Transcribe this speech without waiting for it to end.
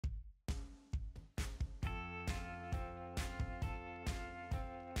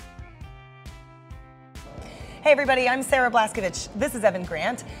Hey everybody, I'm Sarah Blaskovich. This is Evan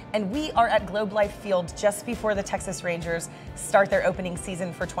Grant, and we are at Globe Life Field just before the Texas Rangers start their opening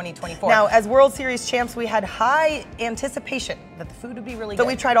season for 2024. Now, as World Series champs, we had high anticipation that the food would be really good. So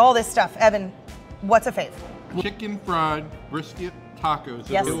we've tried all this stuff. Evan, what's a fave? Chicken fried brisket tacos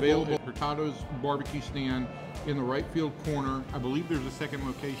that are available at Hurtado's barbecue stand in the right field corner. I believe there's a second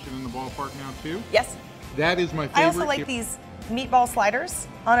location in the ballpark now too. Yes. That is my favorite. I also like these meatball sliders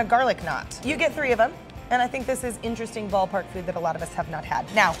on a garlic knot. You get 3 of them. And I think this is interesting ballpark food that a lot of us have not had.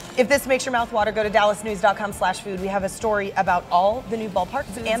 Now, if this makes your mouth water, go to dallasnews.com/food. We have a story about all the new ballpark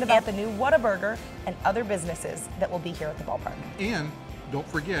foods and about the new Whataburger and other businesses that will be here at the ballpark. And don't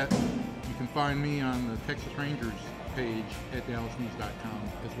forget, you can find me on the Texas Rangers page at dallasnews.com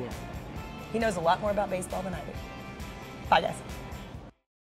as well. He knows a lot more about baseball than I do. Bye, guys.